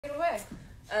Okay.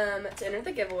 To enter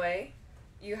the giveaway,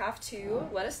 you have to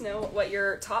let us know what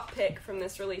your top pick from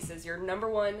this release is. Your number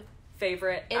one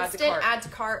favorite instant add to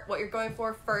cart. What you're going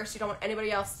for first. You don't want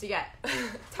anybody else to get.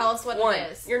 Tell us what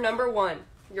it is. Your number one.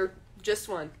 Your just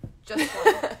one. Just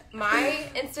one. My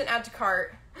instant add to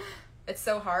cart. It's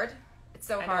so hard. It's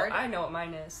so hard. I know what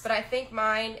mine is. But I think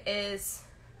mine is...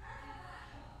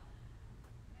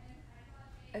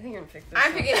 I think you're going to pick this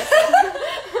I'm one. picking this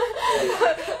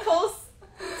one. Pulse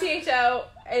THO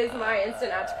is my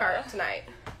instant add to cart tonight.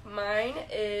 Mine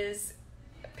is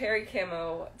Perry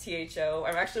Camo THO.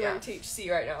 I'm actually wearing THC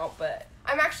right now, but...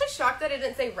 I'm actually shocked that it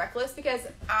didn't say Reckless because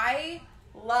I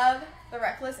love the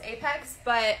Reckless Apex,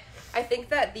 but I think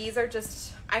that these are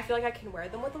just... I feel like I can wear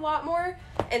them with a lot more.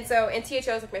 And so, and THO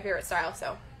is like my favorite style,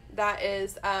 so that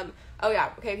is... oh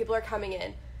yeah, okay, people are coming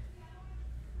in.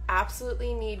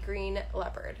 Absolutely need green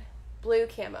leopard. Blue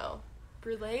camo.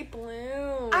 Brulee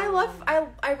blue.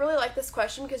 I really like this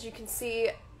question because you can see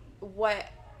what,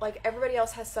 like, everybody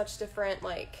else has such different,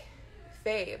 like,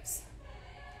 faves.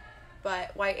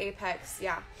 But white Apex,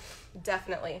 yeah,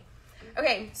 definitely.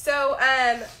 Okay, so,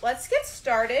 let's get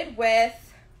started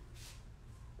with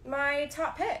my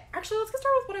top pick. Actually, let's get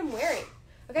started with what I'm wearing.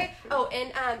 Okay? Oh,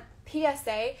 and,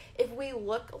 PSA, if we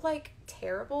look like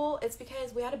terrible, it's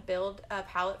because we had to build a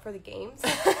pallet for the games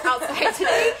outside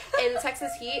today in the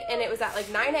Texas heat, and it was at like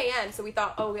 9 a.m. So we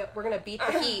thought, oh, we're gonna beat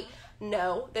the heat.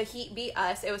 No, the heat beat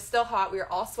us. It was still hot. We were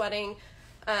all sweating.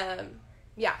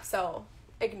 Yeah, so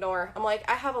ignore. I'm like,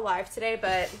 I have a live today,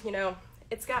 but you know,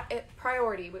 it's got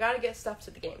priority. We got to get stuff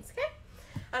to the games. Okay,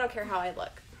 I don't care how I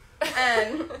look.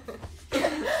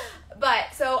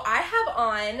 But so I have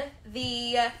on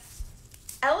the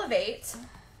Elevate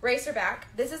Racerback.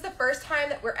 This is the first time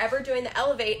that we're ever doing the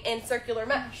Elevate in circular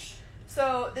mesh.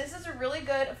 So this is a really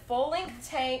good full-length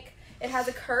tank. It has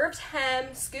a curved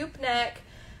hem, scoop neck.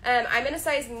 I'm in a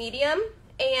size medium,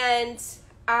 and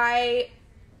I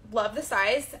love the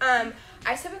size. I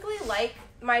typically like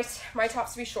my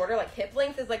tops to be shorter, like hip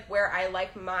length is like where I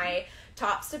like my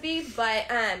tops to be, but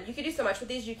you can do so much with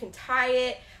these. You can tie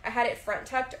it. I had it front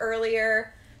tucked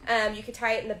earlier. You could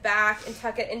tie it in the back and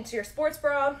tuck it into your sports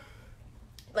bra.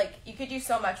 Like, you could do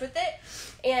so much with it.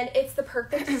 And it's the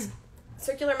perfect,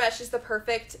 circular mesh is the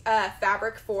perfect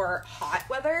fabric for hot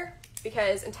weather,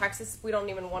 because in Texas, we don't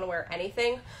even want to wear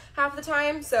anything half the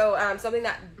time. So something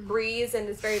that breathes and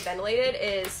is very ventilated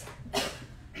is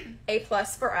a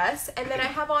plus for us. And then I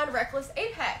have on Reckless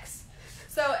Apex.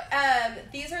 So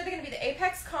these are going to be the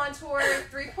Apex Contour,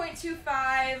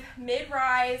 3.25,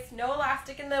 mid-rise, no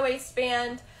elastic in the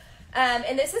waistband.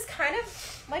 And this is kind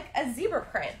of like a zebra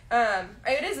print.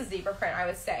 It is a zebra print, I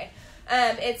would say.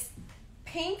 It's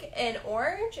pink and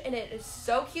orange, and it is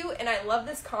so cute. And I love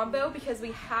this combo because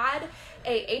we had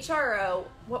a HRO.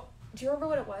 What do you remember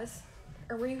what it was?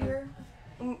 Or were you here?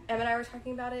 Em and I were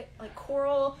talking about it, like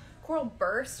Coral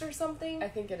Burst or something. I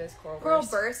think it is Coral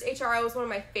Burst. HRO was one of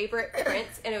my favorite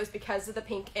prints, and it was because of the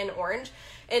pink and orange.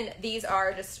 And these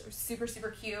are just super, super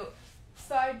cute.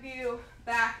 Side view,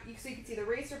 back, so you can see the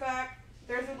racer back.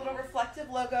 There's a little reflective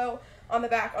logo on the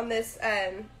back on this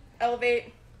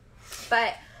Elevate.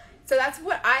 But, so that's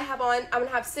what I have on. I'm going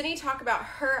to have Sydney talk about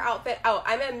her outfit. Oh,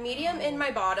 I'm a medium in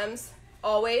my bottoms,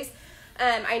 always.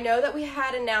 I know that we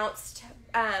had announced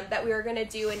that we were going to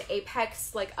do an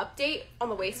Apex like update on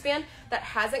the waistband. That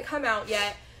hasn't come out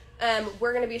yet.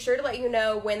 We're going to be sure to let you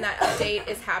know when that update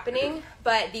is happening,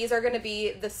 but these are going to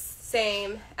be the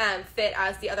same fit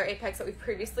as the other Apex that we've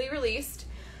previously released.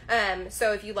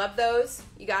 So if you love those,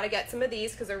 you got to get some of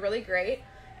these because they're really great.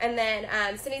 And then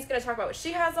Sydney's going to talk about what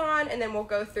she has on, and then we'll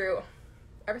go through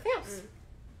everything else.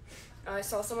 I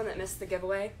saw someone that missed the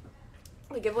giveaway.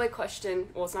 The giveaway question,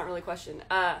 well, it's not really a question.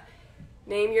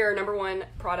 Name your number one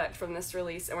product from this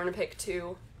release, and we're going to pick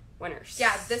 2 winners.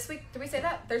 Yeah, this week, did we say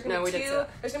that? There's gonna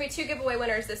be 2 giveaway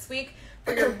winners this week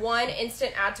for your one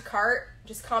instant add to cart.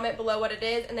 Just comment below what it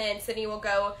is, and then Sydney will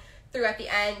go through at the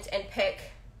end and pick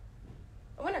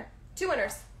a winner. 2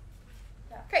 winners.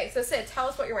 Yeah. Okay, so Sid, tell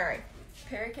us what you're wearing.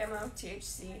 Perry Camo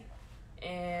THC,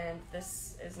 and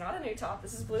this is not a new top.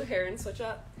 This is Blue Heron. Switch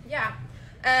up. Yeah.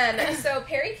 So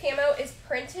Perry Camo is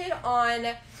printed on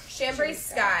Chambray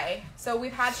Sky. So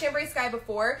we've had Chambray Sky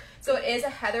before, so it is a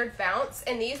heathered bounce,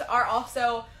 and these are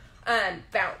also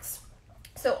bounce.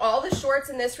 So all the shorts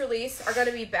in this release are going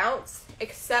to be bounce,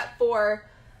 except for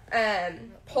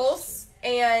Pulse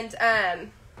and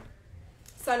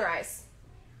Sunrise.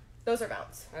 Those are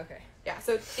bounce. Okay. Yeah,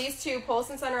 so these 2, Pulse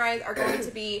and Sunrise, are going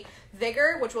to be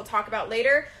Vigor, which we'll talk about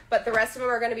later, but the rest of them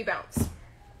are going to be bounce.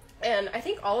 And I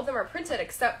think all of them are printed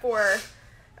except for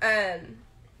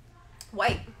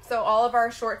white. So all of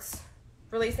our shorts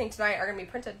releasing tonight are going to be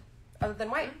printed other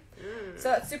than white. So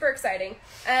that's super exciting.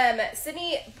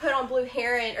 Sydney put on Blue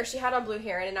Heron, or she had on Blue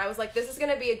Heron, and I was like, this is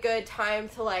going to be a good time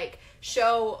to like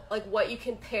show like what you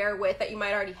can pair with that you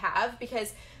might already have,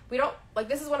 because we don't, like,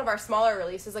 this is one of our smaller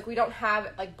releases. Like, we don't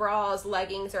have like bras,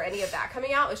 leggings, or any of that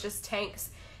coming out. It's just tanks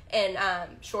and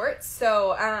shorts.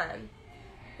 So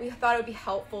we thought it would be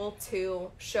helpful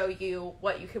to show you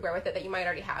what you could wear with it that you might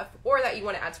already have or that you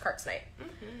want to add to cart tonight.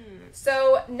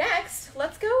 So next,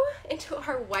 let's go into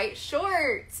our white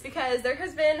shorts, because there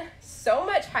has been so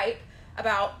much hype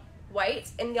about white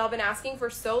and y'all been asking for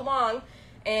so long,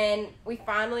 and we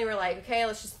finally were like, okay,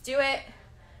 let's just do it.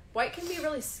 White can be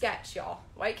really sketch, y'all.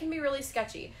 White can be really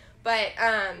sketchy, but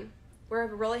we're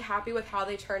really happy with how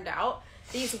they turned out.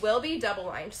 These will be double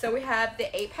lined. So we have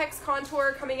the Apex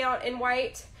contour coming out in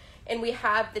white, and we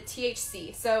have the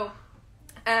THC. So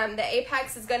the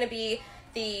Apex is going to be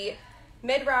the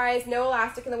mid-rise, no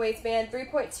elastic in the waistband,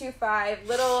 3.25,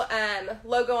 little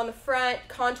logo on the front,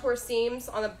 contour seams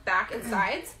on the back and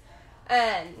sides.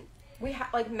 We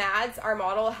have, like, Mads, our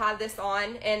model, had this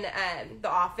on in the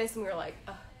office, and we were like,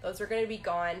 oh, those are going to be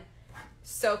gone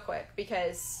so quick,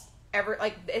 because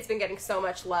it's been getting so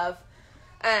much love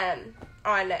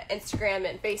on Instagram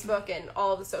and Facebook and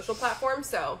all of the social platforms.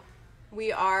 So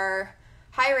we are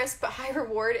high risk but high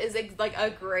reward is like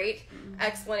a great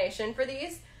explanation for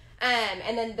these.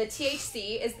 And then the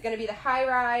THC is going to be the high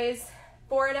rise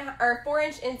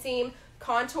 4-inch inseam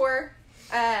contour,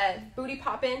 booty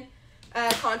poppin'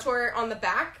 contour on the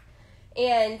back.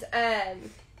 And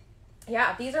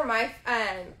yeah, these are my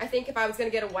I think if I was going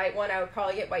to get a white one, I would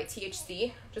probably get white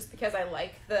THC, just because I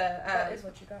like the that is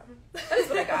what you got. That is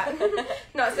what I got.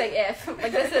 Not saying if,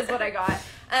 like, this is what I got.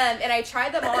 And I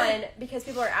tried them on because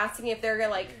people are asking if they're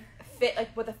gonna like fit,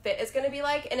 like what the fit is going to be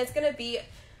like, and it's going to be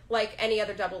like any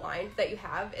other double line that you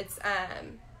have. It's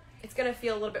going to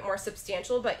feel a little bit more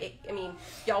substantial, but I mean,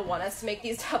 y'all want us to make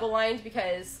these double lined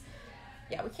because,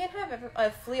 yeah, we can't have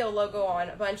a Fleo logo on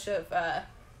a bunch of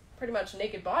pretty much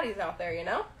naked bodies out there, you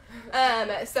know?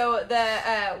 So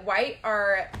the white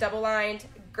are double lined,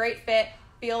 great fit,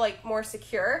 feel like more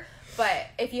secure, but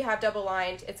if you have double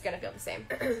lined, it's going to feel the same.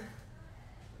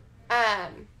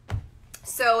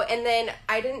 So, and then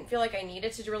I didn't feel like I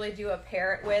needed to really do a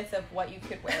pair with of what you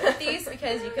could wear with these,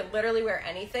 because you could literally wear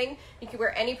anything. You could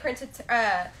wear any printed,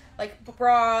 like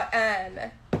bra,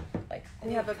 like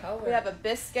we have a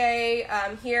biscuit,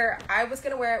 here. I was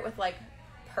going to wear it with like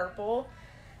purple,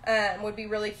 would be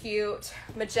really cute.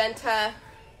 Magenta,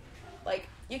 like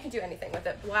you can do anything with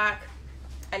it. Black,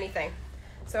 anything.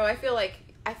 So I feel like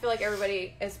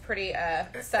everybody is pretty,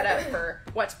 set up for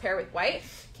what to pair with white.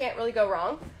 Can't really go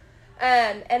wrong.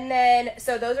 And then,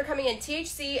 so those are coming in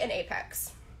THC and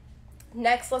Apex.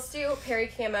 Next, let's do Perry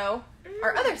Camo,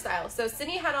 our other style. So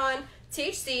Sydney had on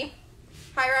THC,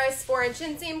 high-rise 4-inch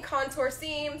inseam, contour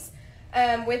seams,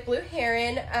 with Blue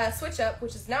Heron, switch up,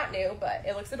 which is not new, but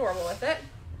it looks adorable with it.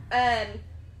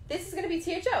 This is going to be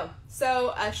THO.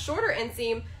 So a shorter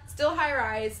inseam, still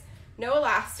high-rise, no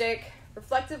elastic,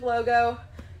 reflective logo.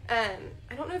 I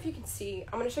don't know if you can see.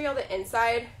 I'm going to show you all the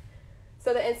inside.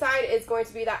 So the inside is going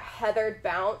to be that heathered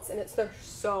bounce, and they're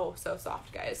so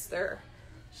soft, guys. They're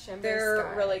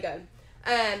really good.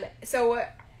 So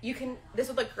this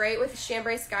would look great with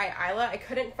Chambray Sky Isla. I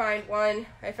couldn't find one.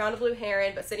 I found a Blue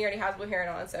Heron, but Sydney already has Blue Heron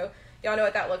on, so y'all know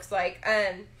what that looks like.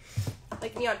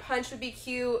 Like Neon Punch would be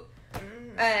cute.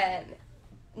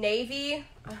 Navy.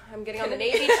 I'm getting on the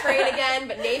navy train again,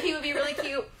 but navy would be really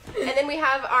cute. And then we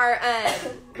have our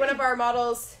one of our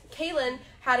models, Kaylin,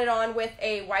 had it on with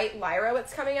a white Lyra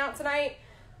that's coming out tonight.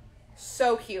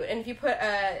 So cute. And if you put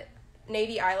a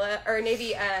navy Isla or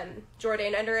navy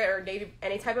Jordan under it, or navy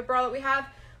any type of bra that we have,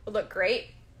 would look great.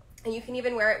 And you can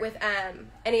even wear it with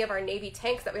any of our navy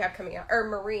tanks that we have coming out, or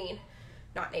marine,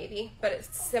 not navy, but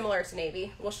it's similar to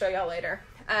navy. We'll show y'all later.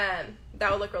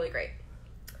 That would look really great.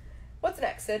 What's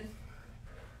next, Sid?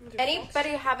 Anybody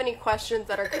have any questions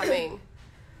that are coming?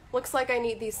 Looks like I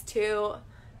need these two.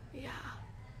 Yeah.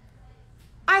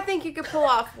 I think you could pull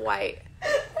off white.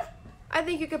 I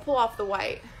think you could pull off the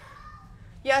white.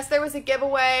 Yes, there was a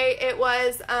giveaway. It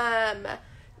was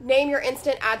name your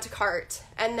instant add to cart,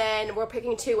 and then we're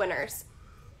picking 2 winners.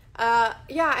 Yeah,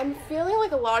 I'm feeling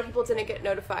like a lot of people didn't get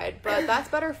notified, but that's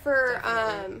better for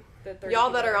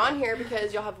y'all that are on here,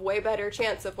 because y'all have way better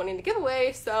chance of winning the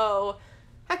giveaway. So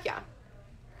heck yeah.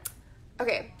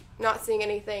 Okay, not seeing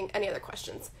any other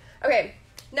questions. Okay,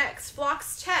 next,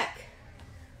 Phlox check.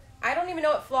 I don't even know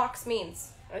what Phlox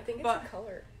means. I think it's a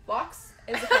color. Phlox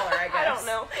is a color, I guess. I don't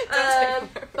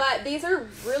know. But these are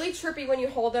really trippy when you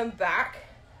hold them back.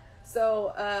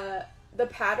 So the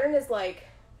pattern is like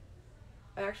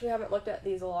I actually haven't looked at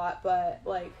these a lot, but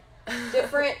like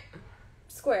different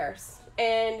squares,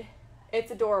 and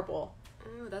it's adorable.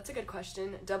 Ooh, that's a good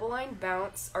question. Double line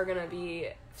bounce are gonna be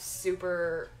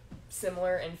super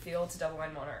similar in feel to double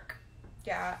line monarch.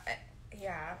 Yeah.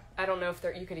 I don't know if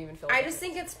you could even feel. I just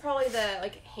think it's probably the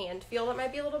like hand feel that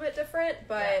might be a little bit different,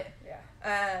 but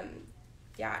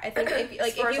yeah, I think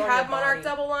if you have monarch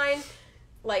double line,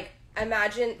 like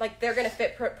imagine like they're gonna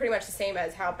fit pretty much the same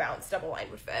as how bounce double line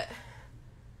would fit.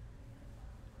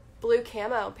 Blue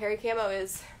camo, Perry camo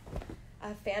is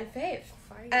a fan fave.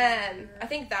 I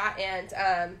think that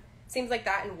and seems like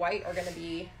that and white are gonna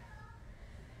be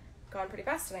gone pretty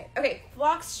fast tonight. Okay,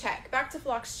 Flox Check. Back to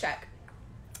Flox Check.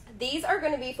 These are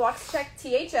going to be Flox Check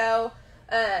THO,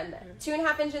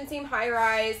 2.5 inch inseam high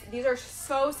rise. These are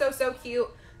so cute.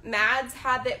 Mads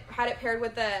had it paired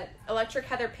with the electric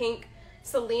heather pink.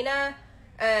 Selena,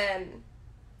 I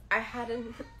had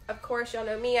of course y'all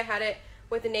know me. I had it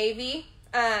with the navy.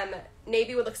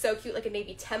 Navy would look so cute, like a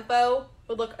navy tempo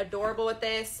would look adorable with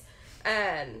this.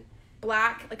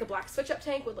 Black, like a black switch up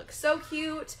tank would look so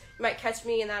cute. You might catch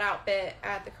me in that outfit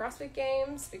at the CrossFit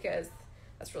Games because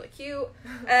that's really cute.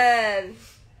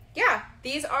 Yeah,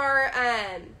 these are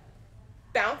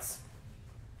bounce,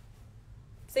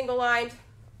 single lined.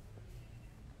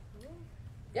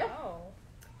 Yeah. Wow.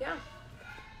 Yeah.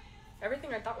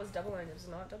 Everything I thought was double lined is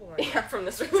not double lined. Yeah. From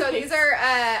this. So these are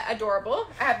adorable.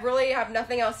 I have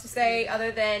nothing else to say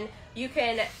other than you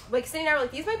can like sitting down.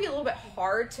 Like these might be a little bit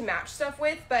hard to match stuff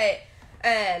with, but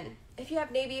if you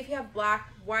have navy, if you have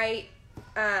black, white,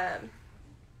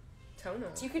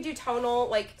 tonal. you could do tonal.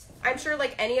 Like I'm sure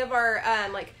like any of our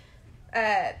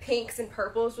pinks and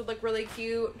purples would look really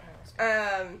cute.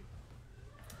 But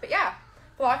yeah,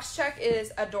 Flox Check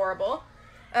is adorable.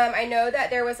 I know that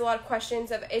there was a lot of questions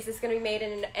of, is this going to be made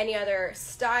in any other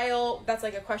style? That's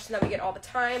like a question that we get all the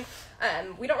time.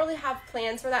 We don't really have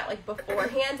plans for that like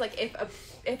beforehand. Like if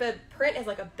a print is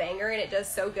like a banger and it does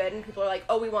so good and people are like,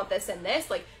 oh, we want this and this,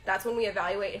 like that's when we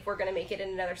evaluate if we're going to make it in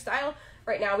another style.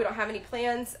 Right now we don't have any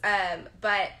plans.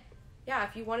 But yeah,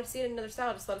 if you want to see it in another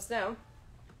style, just let us know.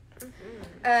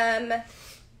 Mm-hmm.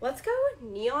 Let's go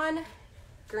neon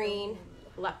green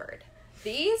leopard.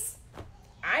 These,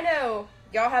 I know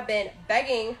y'all have been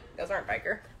begging, those aren't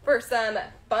biker, for some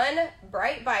fun,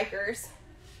 bright bikers.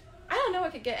 I don't know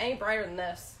what could get any brighter than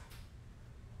this.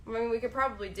 I mean, we could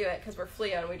probably do it because we're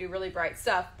Fleo and we do really bright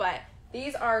stuff, but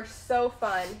these are so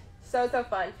fun. So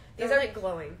fun. These They're are like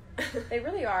glowing. They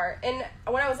really are. And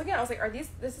when I was looking at it, I was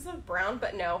like, this is a brown?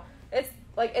 But no, it's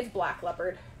black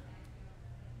leopard.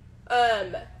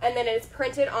 And then it's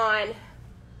printed on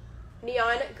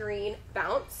neon green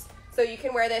bounce. So you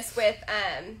can wear this with,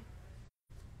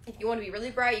 if you want to be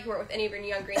really bright, you can wear it with any of your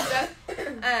neon green stuff.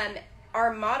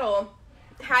 Our model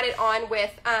had it on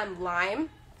with lime,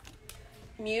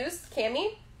 Muse,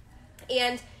 cami,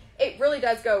 and it really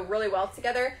does go really well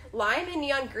together. Lime and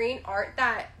neon green aren't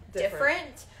that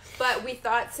different, but we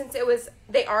thought since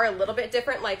they are a little bit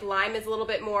different, like lime is a little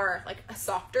bit more like a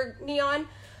softer neon,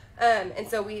 and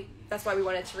so that's why we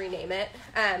wanted to rename it.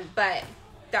 But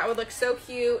that would look so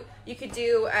cute. You could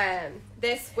do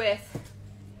this with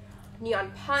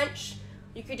neon punch.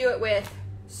 You could do it with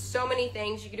so many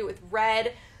things. You could do it with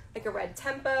red, like a red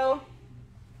tempo.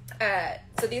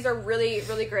 So these are really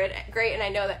great, and I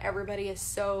know that everybody is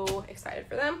so excited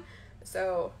for them.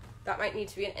 So that might need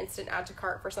to be an instant add to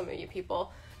cart for some of you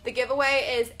people. The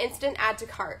giveaway is instant add to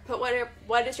cart. Put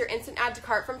what is your instant add to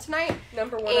cart from tonight?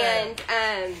 Number one.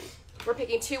 And we're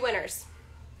picking 2 winners.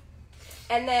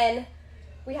 And then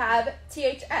we have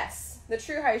THS, the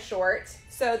True High Short.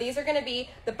 So these are going to be,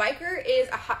 the biker is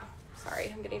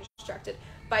sorry, I'm getting distracted.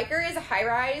 Biker is a high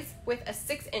rise with a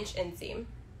 6-inch inseam.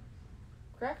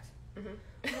 Correct? Mm-hmm.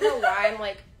 I don't know why I'm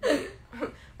like,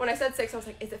 when I said 6, I was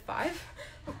like, is it 5?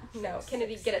 No,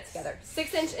 Kennedy, get it together.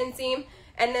 6-inch inseam,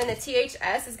 and then the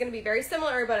THS is going to be very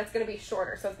similar, but it's going to be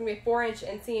shorter. So it's going to be a 4-inch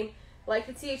inseam, like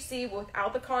the THC,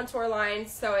 without the contour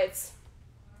lines. So it's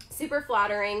super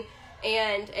flattering,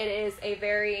 and it is a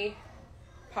very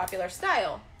popular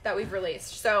style that we've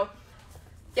released. So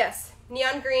yes,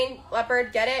 neon green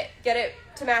leopard, get it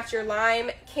to match your lime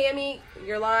cami,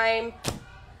 your lime.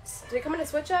 Did it come in a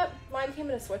switch up? Lime came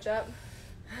in a switch up.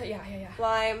 Yeah.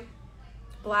 Lime,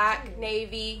 black,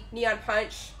 navy, neon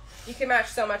punch. You can match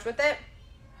so much with it.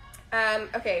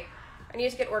 Okay, I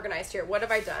need to get organized here. What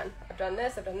have I done? I've done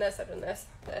this, I've done this, I've done this,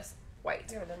 white.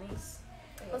 You haven't done these.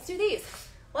 Let's do these.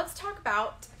 Let's talk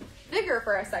about Vigor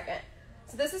for a second.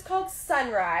 So this is called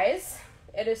Sunrise.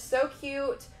 It is so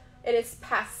cute. It is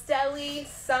pastel-y,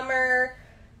 summer.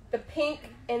 The pink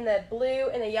and the blue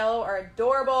and the yellow are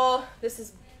adorable. This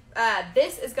is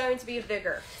this is going to be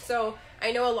Vigor. So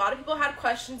I know a lot of people had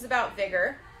questions about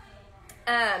Vigor.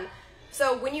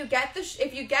 So when you get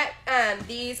if you get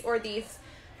these or these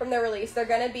from the release, they're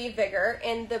going to be Vigor,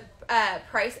 and the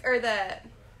price or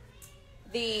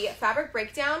the fabric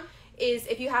breakdown is,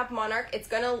 if you have Monarch, it's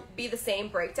going to be the same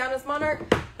breakdown as Monarch,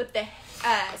 but the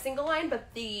single line,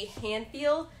 but the hand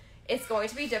feel is going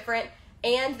to be different,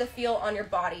 and the feel on your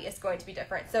body is going to be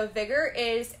different. So Vigor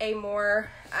is a more,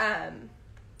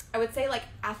 I would say, like,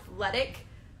 athletic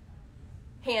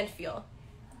hand feel.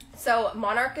 So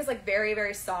Monarch is, like, very,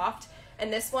 very soft,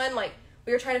 and this one, like,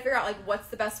 we were trying to figure out, like, what's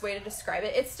the best way to describe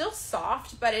it. It's still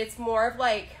soft, but it's more of,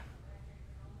 like,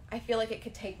 I feel like it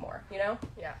could take more, you know?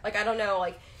 Yeah. Like, I don't know,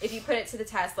 like, if you put it to the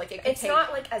test, like, it could It's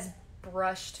not, like, as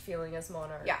brushed feeling as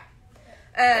Monarch. Yeah.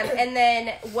 And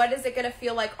then what is it going to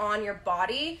feel like on your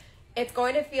body? It's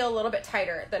going to feel a little bit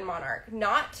tighter than Monarch.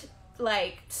 Not,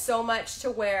 like, so much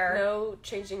to where... No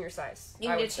changing your size.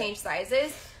 You need to change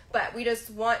sizes, but we just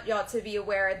want y'all to be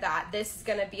aware that this is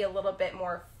going to be a little bit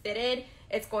more fitted.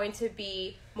 It's going to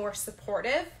be more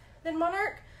supportive than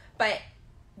Monarch, but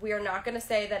we are not going to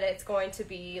say that it's going to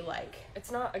be, like...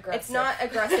 It's not aggressive. It's not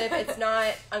aggressive. It's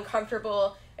not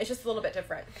uncomfortable. It's just a little bit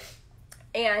different.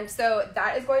 And so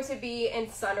that is going to be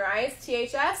in Sunrise,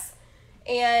 THS,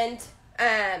 and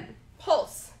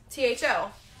Pulse,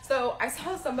 THO. So I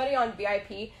saw somebody on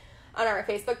VIP on our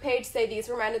Facebook page say these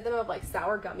reminded them of, like,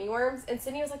 sour gummy worms. And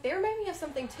Sydney was like, they remind me of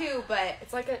something too, but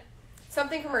It's like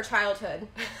something from her childhood.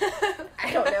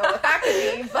 I don't know what that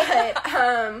could be, but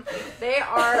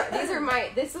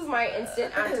this is my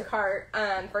instant add to cart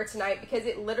for tonight, because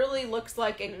it literally looks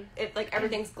like it like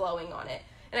everything's glowing on it.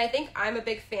 And I think I'm a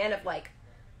big fan of, like,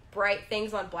 bright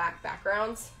things on black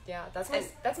backgrounds. Yeah, that's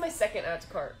my second add to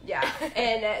cart. Yeah,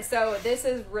 and so this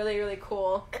is really, really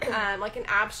cool. Like an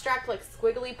abstract, like,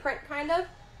 squiggly print kind of.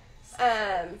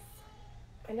 And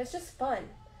it's just fun.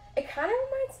 It kind of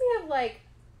reminds me of, like,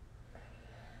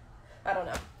 I don't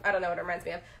know what it reminds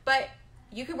me of. But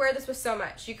you could wear this with so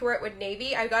much. You could wear it with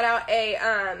navy. I got out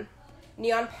a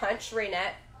neon punch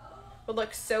rainette. Would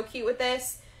look so cute with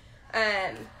this.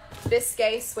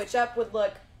 Biscay switch up would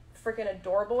look freaking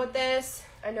adorable with this.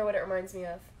 I know what it reminds me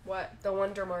of. What? The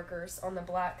Wonder markers on the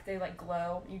black. They, like,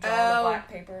 glow. You draw on the black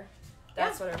paper.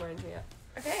 That's what it reminds me of.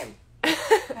 Okay.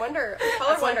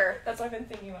 Color Wonder. That's what I've been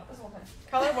thinking about this whole time.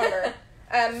 Color Wonder.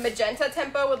 Magenta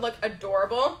Tempo would look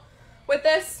adorable with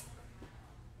this.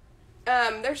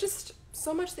 There's just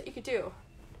so much that you could do.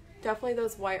 Definitely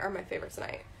those white are my favorites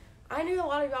tonight. I knew a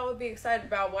lot of y'all would be excited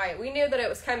about white. We knew that it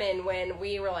was coming when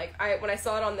we were like, when I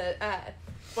saw it on the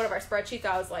one of our spreadsheets,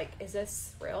 I was like, is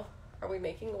this real? Are we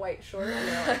making a white short? And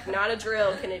they're like, not a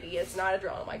drill, Kennedy. It's not a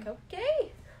drill. I'm like,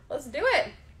 okay, let's do it.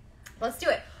 Let's do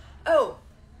it. Oh,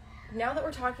 now that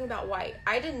we're talking about white,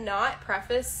 I did not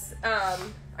preface, I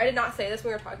did not say this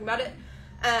when we were talking about it.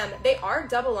 They are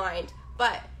double lined,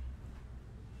 but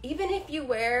even if you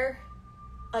wear,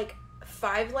 like,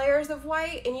 5 layers of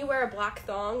white and you wear a black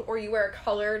thong or you wear a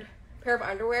colored pair of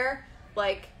underwear,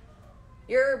 like,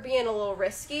 you're being a little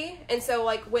risky. And so,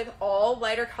 like, with all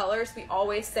lighter colors, we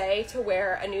always say to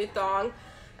wear a nude thong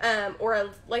or a,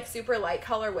 like, super light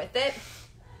color with it.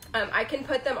 I can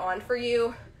put them on for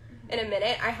you in a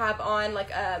minute. I have on, like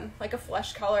a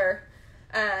flesh color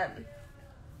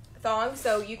thong,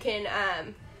 so you can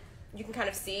kind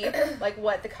of see, like,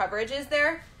 what the coverage is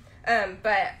there.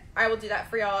 But I will do that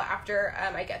for y'all after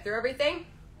I get through everything.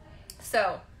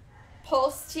 So,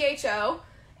 Pulse, THO,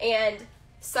 and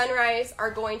Sunrise are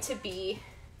going to be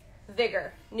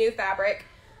Vigor, new fabric.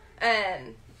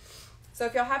 So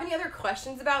if y'all have any other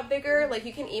questions about Vigor, like,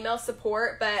 you can email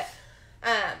support, but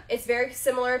it's very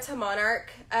similar to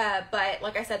Monarch, but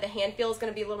like I said, the hand feel is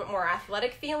going to be a little bit more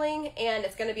athletic feeling, and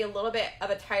it's going to be a little bit of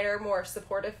a tighter, more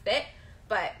supportive fit.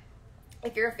 But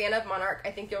if you're a fan of Monarch, I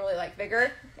think you'll really like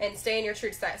Vigor, and stay in your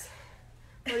true size.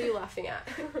 What are you laughing at?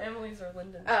 Emily's or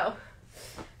Lyndon. Oh.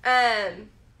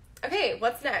 Okay,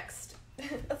 what's next?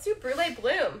 Let's do Brulee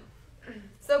Bloom.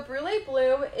 So Brulee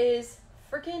Bloom is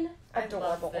freaking adorable.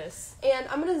 I love this. And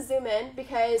I'm going to zoom in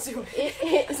because it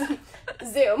is...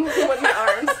 zoom with my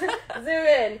arms. Zoom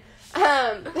in.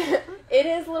 It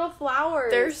is little flowers.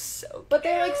 They're so cute. But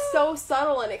they're, like, so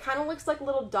subtle, and it kind of looks like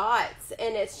little dots,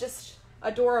 and it's just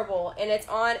adorable. And it's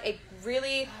on a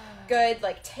really good,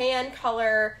 like, tan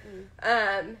color.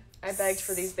 I begged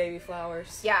for these baby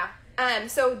flowers. Yeah.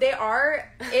 So they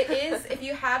are, it is, if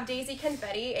you have Daisy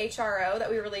Confetti HRO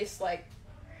that we released, like,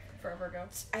 Forever ago.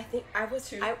 I think I was,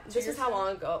 Two this is years how ago?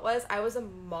 long ago it was. I was a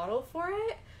model for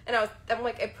it, and I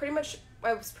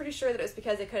was pretty sure that it was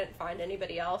because they couldn't find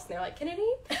anybody else, and they're like, Kennedy,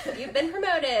 you've been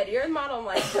promoted, you're a model. I'm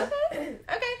like, okay.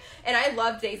 And I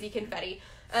love daisy confetti.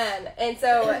 And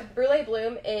so Brulee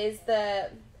Bloom is the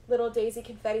little daisy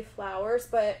confetti flowers,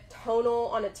 but tonal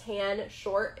on a tan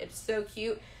short. It's so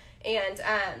cute. And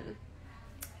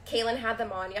Kaylin had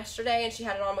them on yesterday, and she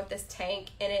had it on with this tank,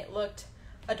 and it looked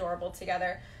adorable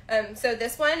together. So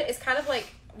this one is kind of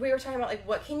like, we were talking about, like,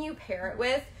 what can you pair it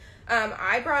with?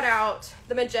 I brought out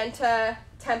the magenta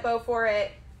tempo for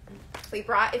it. We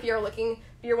brought, if you're wanting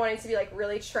to be, like,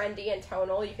 really trendy and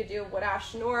tonal, you could do Wood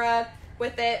Ash Nora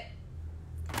with it.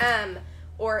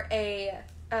 Or a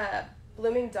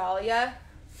Blooming Dahlia.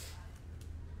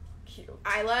 Cute.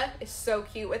 Isla is so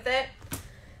cute with it.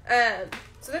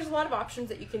 So there's a lot of options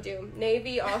that you can do.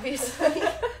 Navy, obviously.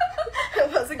 I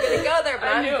wasn't going to go there, but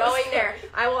I'm going there.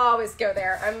 I will always go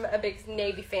there. I'm a big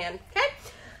Navy fan.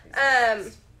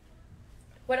 Okay?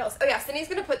 What else? Oh, yeah, Cindy's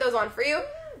going to put those on for you.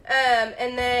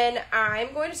 And then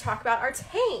I'm going to talk about our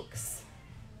tanks.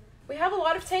 We have a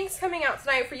lot of tanks coming out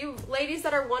tonight for you ladies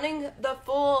that are wanting the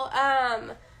full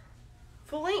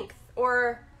length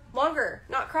or longer,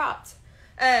 not cropped.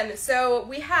 So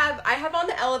I have on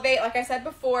the Elevate, like I said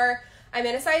before. I'm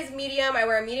in a size medium. I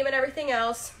wear a medium and everything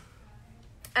else.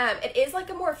 It is like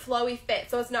a more flowy fit,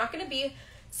 so it's not going to be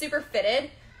super fitted,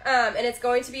 and it's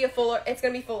going to be full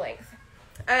length.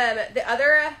 The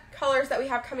other colors that we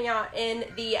have coming out in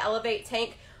the Elevate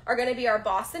tank are going to be our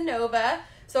Bossa Nova.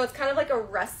 So it's kind of like a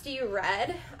rusty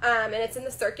red, and it's in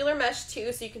the circular mesh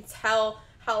too, so you can tell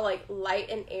how like light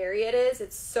and airy it is.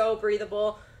 It's so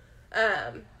breathable,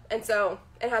 and so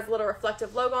it has a little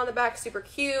reflective logo on the back, super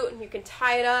cute, and you can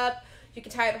tie it up. You can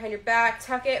tie it behind your back,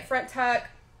 tuck it, front tuck.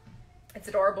 It's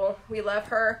adorable. We love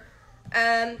her.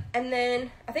 And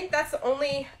then I think that's the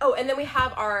only, and then we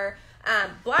have our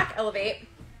black Elevate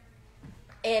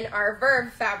in our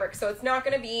Verve fabric. So it's not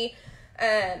going to be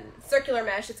circular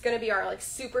mesh. It's going to be our like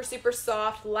super, super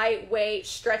soft, lightweight,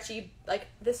 stretchy, like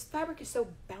this fabric is so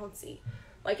bouncy.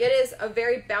 Like it is a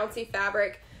very bouncy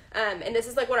fabric. And this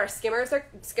is like what our skimmer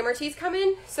tees come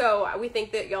in. So we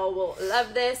think that y'all will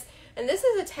love this. And this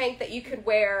is a tank that you could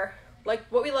wear. Like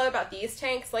what we love about these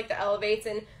tanks, like the Elevates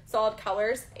in solid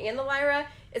colors and the Lyra,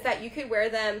 is that you could wear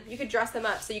them, you could dress them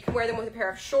up. So you can wear them with a pair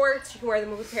of shorts, you can wear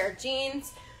them with a pair of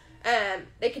jeans.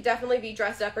 They could definitely be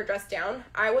dressed up or dressed down.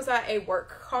 I was at a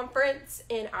work conference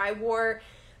and I wore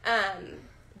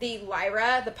the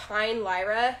Lyra, the pine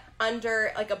Lyra,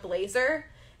 under like a blazer,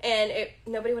 and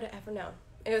nobody would have ever known.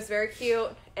 It was very cute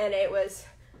and it was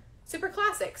super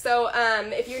classic. So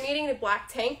if you're needing a black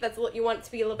tank that's you want it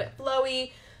to be a little bit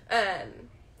flowy,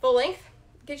 full length,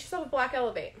 get yourself a black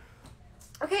Elevate.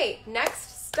 Okay,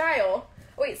 next style.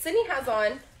 Oh, wait, Sydney has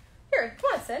on. Here,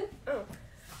 come on, Sid.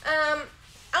 Oh.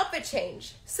 Outfit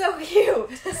change. So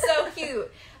cute. So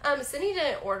cute. Sydney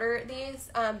didn't order these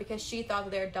because she thought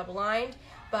that they were double-lined,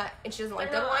 and she doesn't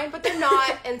like double-lined, but they're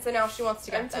not, and so now she wants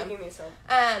to get them. I'm taking these home.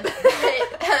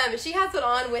 But she has it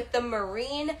on with the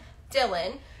Marine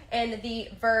Dylan and the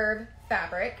Verve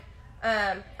fabric.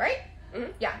 Right?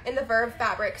 Mm-hmm. Yeah, in the Verve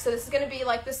fabric. So this is going to be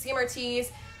like the skimmer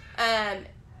tees.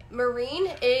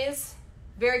 Marine is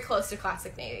very close to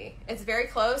classic navy. It's very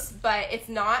close, but it's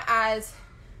not as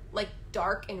like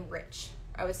dark and rich,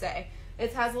 I would say.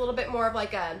 It has a little bit more of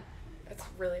like a... It's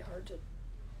really hard to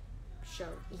show.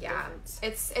 Yeah,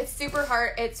 it's super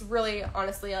hard. It's really,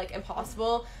 honestly, like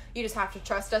impossible. You just have to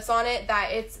trust us on it,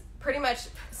 that it's pretty much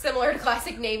similar to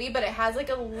classic navy, but it has like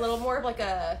a little more of like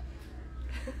a...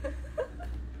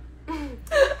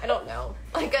 I don't know.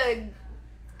 Like I'm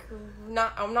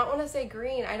not want to say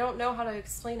green. I don't know how to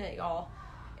explain it, y'all.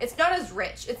 It's not as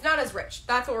rich. It's not as rich.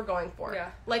 That's what we're going for.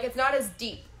 Yeah. Like, it's not as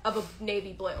deep of a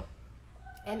navy blue.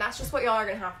 And that's just what y'all are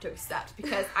going to have to accept,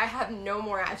 because I have no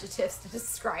more adjectives to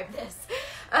describe this.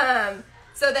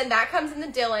 So then that comes in the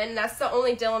Dylan. That's the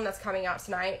only Dylan that's coming out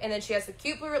tonight. And then she has the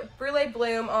cute Brulee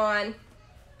Bloom on.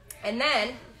 And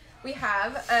then we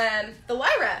have the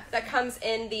Lyra that comes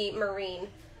in the Marine.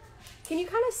 Can you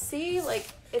kind of see, like,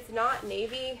 it's not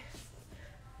navy?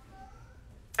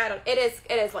 It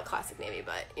is like classic navy,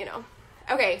 but, you know.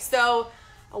 Okay, so,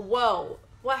 whoa,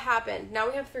 what happened? Now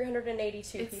we have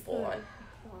 382 people on.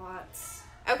 Lots.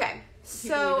 Okay,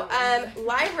 so,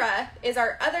 Lyra is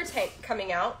our other tank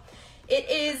coming out. It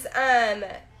is,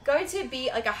 going to be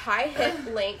like a high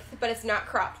hip length, but it's not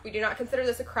cropped. We do not consider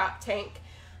this a cropped tank.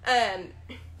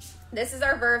 This is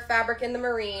our Verve fabric in the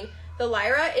Marine. The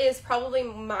Lyra is probably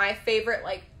my favorite,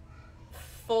 like,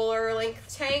 fuller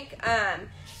length tank,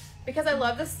 because I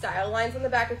love the style lines on the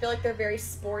back. I feel like they're very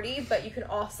sporty, but you can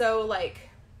also, like,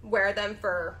 wear them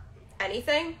for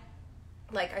anything.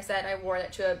 Like I said, I wore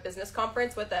it to a business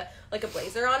conference with a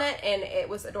blazer on it, and it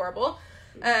was adorable.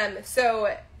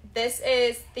 So this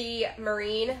is the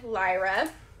Marine Lyra.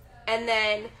 And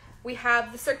then we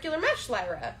have the circular mesh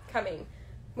Lyra coming.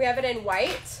 We have it in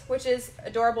white, which is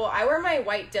adorable. I wear my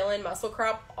white Dylan muscle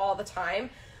crop all the time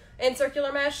in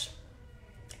circular mesh.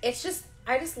 It's just,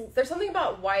 there's something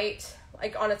about white,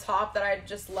 like on a top, that I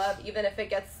just love, even if it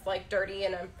gets like dirty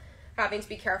and I'm having to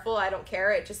be careful. I don't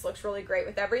care. It just looks really great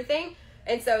with everything.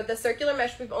 And so the circular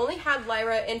mesh, we've only had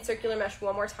Lyra in circular mesh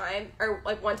one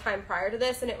time prior to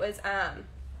this, and it was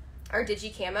our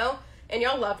Digi Camo, and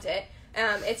y'all loved it.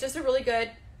 It's just a really good,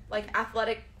 like,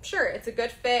 athletic shirt. It's a good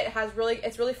fit.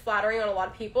 It's really flattering on a lot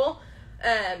of people.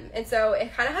 And so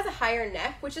it kind of has a higher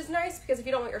neck, which is nice because if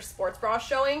you don't want your sports bra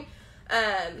showing,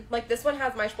 like this one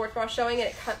has my sports bra showing,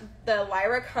 and the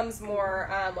Lyra comes more,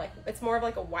 it's more of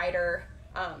like a wider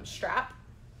strap.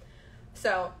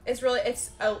 So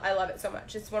I love it so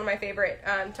much. It's one of my favorite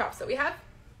tops that we have.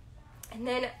 And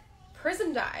then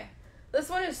Prism Dye. This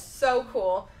one is so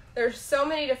cool. There's so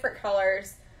many different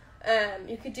colors.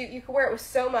 You could wear it with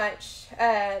so much.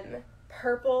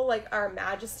 Purple, like our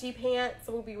Majesty pants,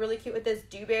 would be really cute with this.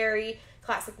 Dewberry,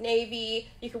 classic navy.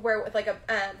 You could wear it with like a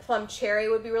plum cherry,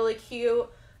 would be really cute.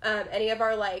 Any of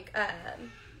our like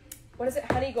what is it,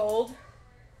 honey gold?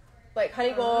 Like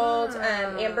honey gold,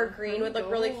 amber green would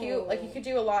look really cute. Like you could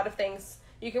do a lot of things.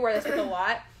 You could wear this with a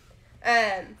lot.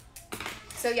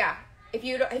 So yeah, if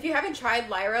you haven't tried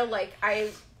Lyra, like I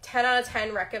 10 out of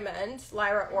 10 recommend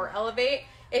Lyra or Elevate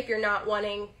if you're not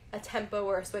wanting a tempo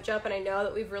or a switch up. And I know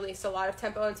that we've released a lot of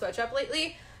tempo and switch up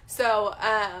lately. So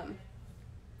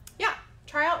yeah,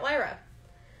 try out Lyra.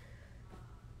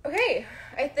 Okay,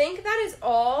 I think that is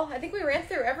all. I think we ran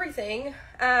through everything.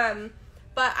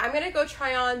 But I'm going to go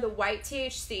try on the white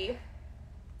THC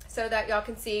so that y'all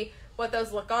can see what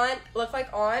those look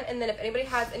like on. And then if anybody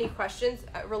has any questions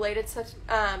related to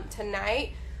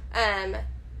tonight,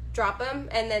 drop them.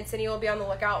 And then Cindy will be on the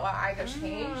lookout while I go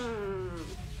change.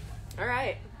 All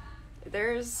right.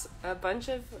 There's a bunch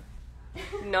of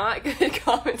not good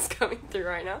comments coming through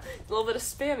right now. A little bit of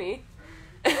spammy.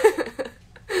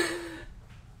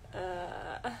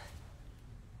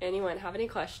 Anyone have any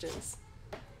questions?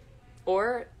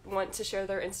 Or want to share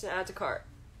their instant add to cart?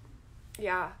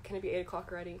 Yeah, can it be 8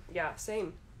 o'clock already? Yeah,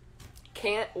 same.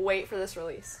 Can't wait for this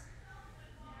release.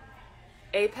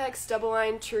 Apex double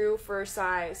line true for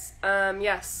size.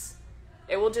 Yes.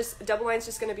 It will double line's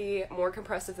just going to be more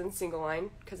compressive than single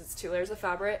line because it's 2 layers of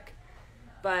fabric.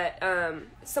 But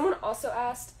someone also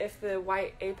asked if the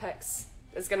white Apex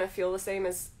is going to feel the same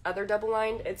as other double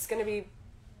lined. It's going to be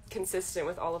consistent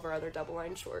with all of our other double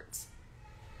line shorts.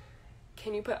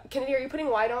 Kennedy, are you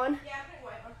putting white on? Yeah, I'm putting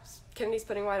white on. Kennedy's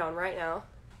putting white on right now.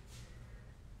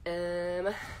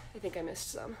 I think I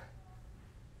missed some.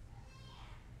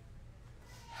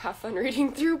 Have fun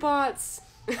reading through bots.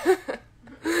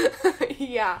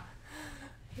 Yeah.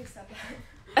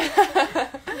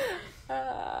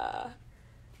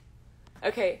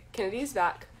 Okay, Kennedy's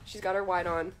back. She's got her white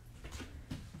on.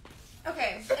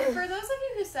 Okay, and for those of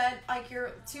you who said, like,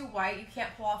 you're too white, you can't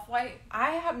pull off white,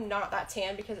 I have not that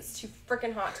tan because it's too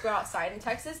freaking hot to go outside in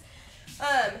Texas.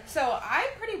 So I'm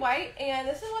pretty white, and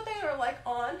this is what they are like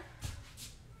on.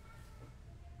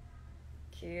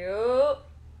 Cute.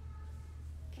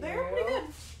 They're pretty good.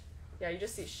 Yeah, you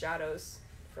just see shadows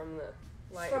from the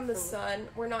light. From the sun.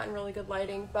 We're not in really good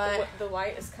lighting, but the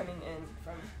light is coming in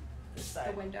from this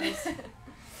side. The windows.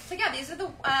 So yeah, these are the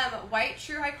white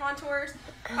true high contours,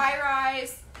 high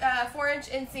rise, 4-inch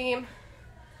inseam,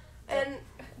 and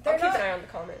I'll keep an eye on the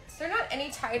comments. They're not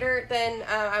any tighter than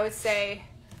I would say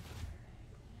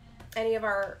any of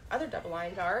our other double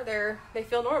lines are. They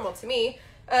feel normal to me,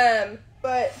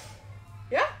 but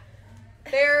yeah,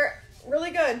 they're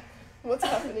really good. What's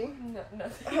happening?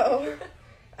 Nothing. Oh,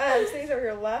 Cindy's over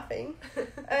here laughing.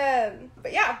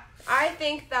 But yeah, I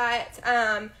think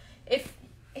that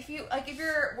if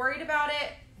you're worried about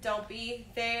it, don't be.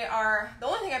 The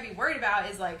only thing I'd be worried about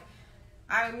is like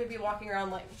I'm gonna be walking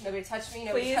around like nobody touched me,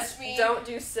 nobody touched me. Don't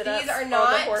do sit-ups. These are not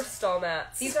on the horse stall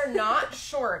mats. These are not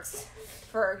shorts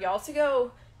for y'all to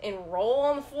go and roll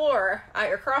on the floor at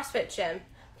your CrossFit gym.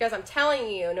 Because I'm telling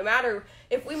you, no matter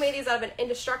if we made these out of an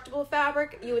indestructible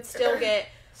fabric, you would still get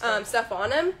stuff on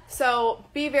them. So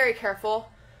be very careful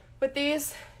with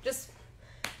these. Just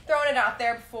throwing it out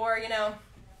there before,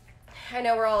 I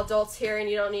know we're all adults here and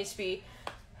you don't need to be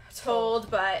told,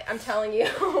 but I'm telling you.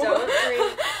 Don't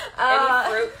drink any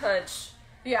fruit punch.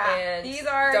 Yeah, and these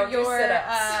are your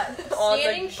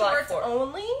standing shorts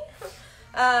only.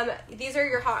 These are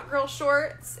your hot girl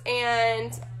shorts,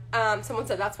 and someone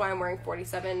said that's why I'm wearing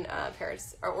 47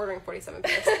 pairs, or ordering 47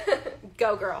 pairs.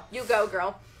 Go girl, you go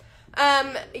girl.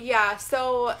 Yeah,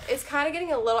 so it's kind of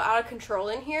getting a little out of control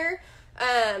in here.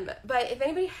 But if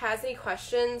anybody has any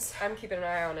questions, I'm keeping an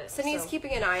eye on it. Sydney's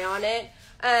keeping an eye on it.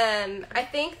 I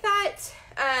think that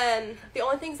the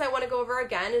only things I want to go over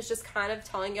again is just kind of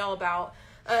telling y'all about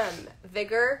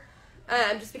Vigor.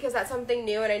 Just because that's something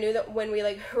new, and I knew that when we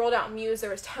like rolled out Muse, there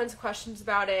was tons of questions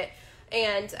about it,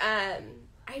 and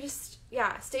I just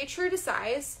stay true to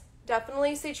size.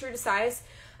 Definitely stay true to size.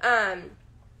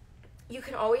 You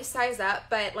can always size up,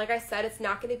 but like I said, it's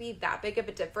not going to be that big of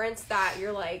a difference that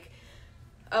you're like,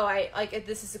 oh,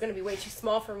 this is going to be way too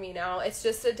small for me now. It's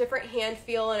just a different hand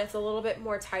feel, and it's a little bit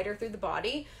more tighter through the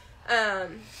body.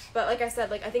 But like I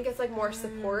said, like I think it's like more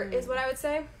support is what I would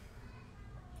say.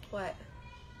 What?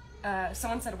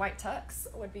 Someone said white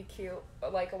tux would be cute,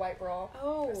 like a white bra.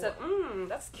 Oh. I said,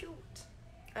 that's cute.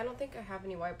 I don't think I have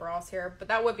any white bras here, but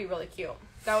that would be really cute.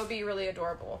 That would be really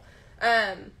adorable.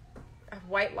 A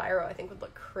white lyro, I think, would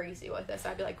look crazy with this.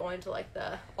 I'd be like going to like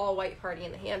the all white party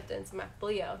in the Hamptons, my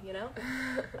Leo, you know?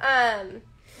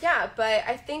 Yeah, but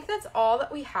I think that's all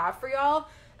that we have for y'all.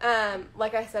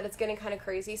 Like I said, it's getting kind of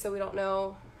crazy, so we don't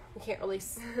know. We can't really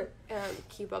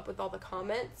keep up with all the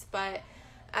comments, but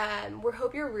we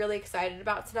hope you're really excited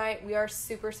about tonight. We are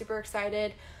super, super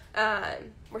excited.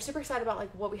 We're super excited about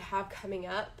like what we have coming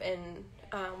up, and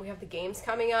we have the games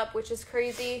coming up, which is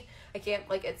crazy.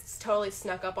 It's totally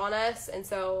snuck up on us, and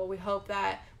so we hope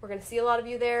that we're gonna see a lot of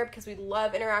you there because we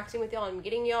love interacting with y'all and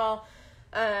meeting y'all.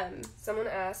 Someone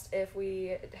asked if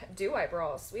we do white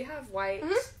bras. We have white.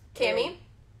 Cammy,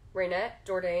 Raynette,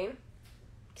 Jourdain.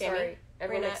 Cammy, Sorry,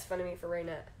 everyone Raynette. makes fun of me for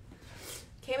Raynette.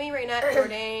 Cammy, Raynette,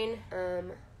 Jourdain.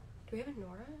 Um, Do we have a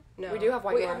Nora? No. We do have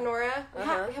white We bra. have Nora.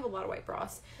 Uh-huh. We have a lot of white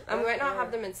bras. We might not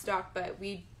have them in stock, but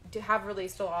we do have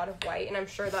released a lot of white, and I'm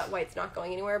sure that white's not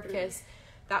going anywhere because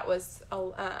that was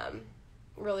a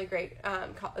really great.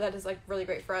 That is like really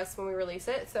great for us when we release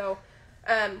it. So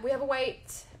we have a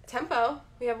white tempo.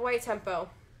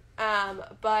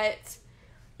 But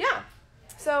yeah.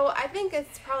 So I think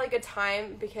it's probably a good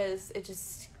time because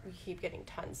we keep getting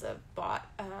tons of bot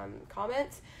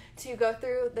comments to go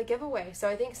through the giveaway. So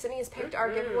I think Sydney has picked our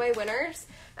giveaway winners.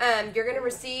 You're going to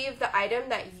receive the item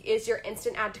that is your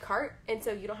instant add to cart, and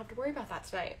so you don't have to worry about that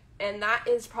tonight. And that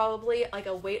is probably like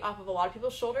a weight off of a lot of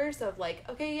people's shoulders of like,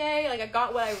 okay, yay, like I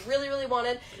got what I really, really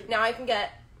wanted. Now I can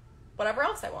get whatever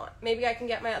else I want. Maybe I can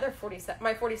get my other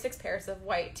 46 pairs of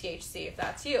white THC if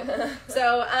that's you.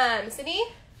 So, Sydney,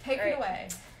 take it away.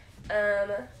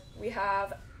 We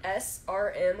have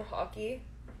SRM Hockey.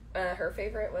 Her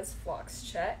favorite was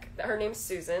Flox Check. Her name's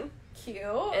Susan. Cute.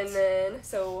 And then,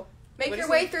 so... Make your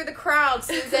way through the crowd,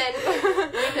 Susan.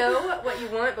 We know what you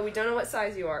want, but we don't know what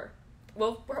size you are.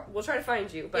 We'll try to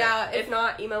find you, but if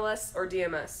not, email us or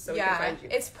DM us so we can find you.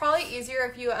 It's probably easier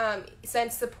if you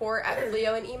send support at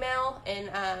Leo an email, and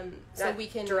so we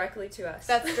can... Directly to us.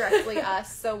 That's directly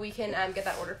us, so we can get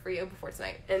that ordered for you before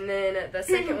tonight. And then the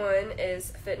second one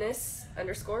is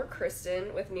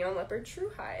fitness_Kristen with Neon Leopard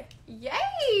True High.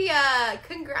 Yay!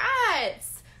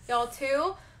 Congrats! Y'all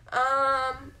too.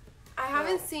 I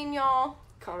haven't seen y'all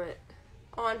comment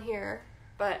on here.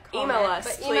 But email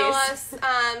us, please. Email us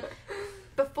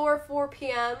before 4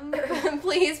 p.m.,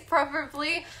 please,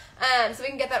 preferably, so we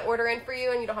can get that order in for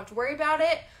you and you don't have to worry about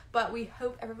it. But we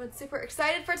hope everyone's super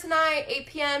excited for tonight. 8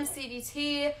 p.m.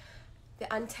 CDT,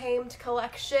 the Untamed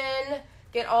collection.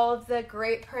 Get all of the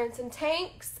great prints and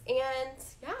tanks. And,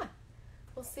 yeah,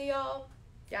 we'll see y'all.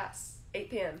 Yes,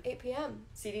 8 p.m. 8 p.m.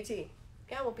 CDT.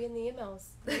 Yeah, we'll be in the emails.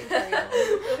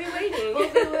 We'll be waiting.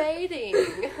 We'll be waiting.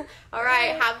 All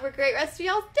right, have a great rest of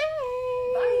y'all's day.